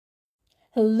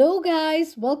Hello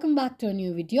guys, welcome back to a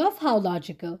new video of How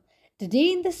Logical.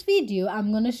 Today in this video, I'm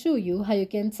going to show you how you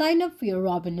can sign up for your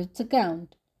Robinhood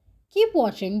account. Keep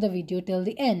watching the video till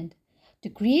the end. To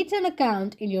create an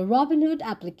account in your Robinhood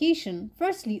application,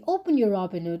 firstly open your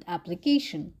Robinhood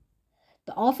application.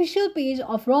 The official page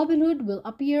of Robinhood will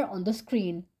appear on the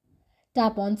screen.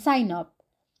 Tap on Sign Up.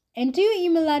 Enter your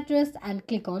email address and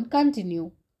click on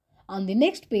Continue. On the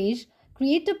next page,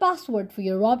 create a password for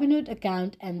your Robinhood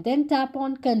account and then tap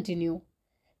on Continue.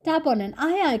 Tap on an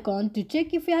eye icon to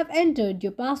check if you have entered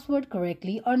your password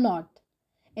correctly or not.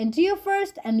 Enter your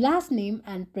first and last name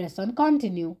and press on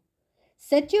Continue.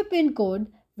 Set your PIN code.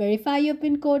 Verify your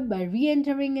PIN code by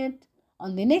re-entering it.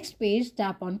 On the next page,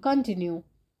 tap on Continue.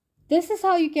 This is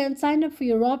how you can sign up for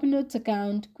your Robinhood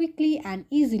account quickly and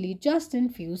easily just in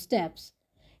few steps.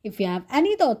 If you have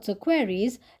any thoughts or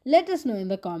queries, let us know in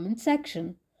the comment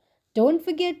section. Don't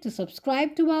forget to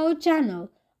subscribe to our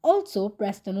channel. Also,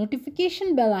 press the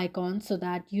notification bell icon so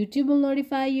that YouTube will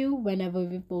notify you whenever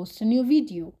we post a new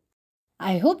video.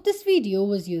 I hope this video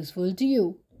was useful to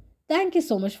you. Thank you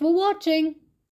so much for watching.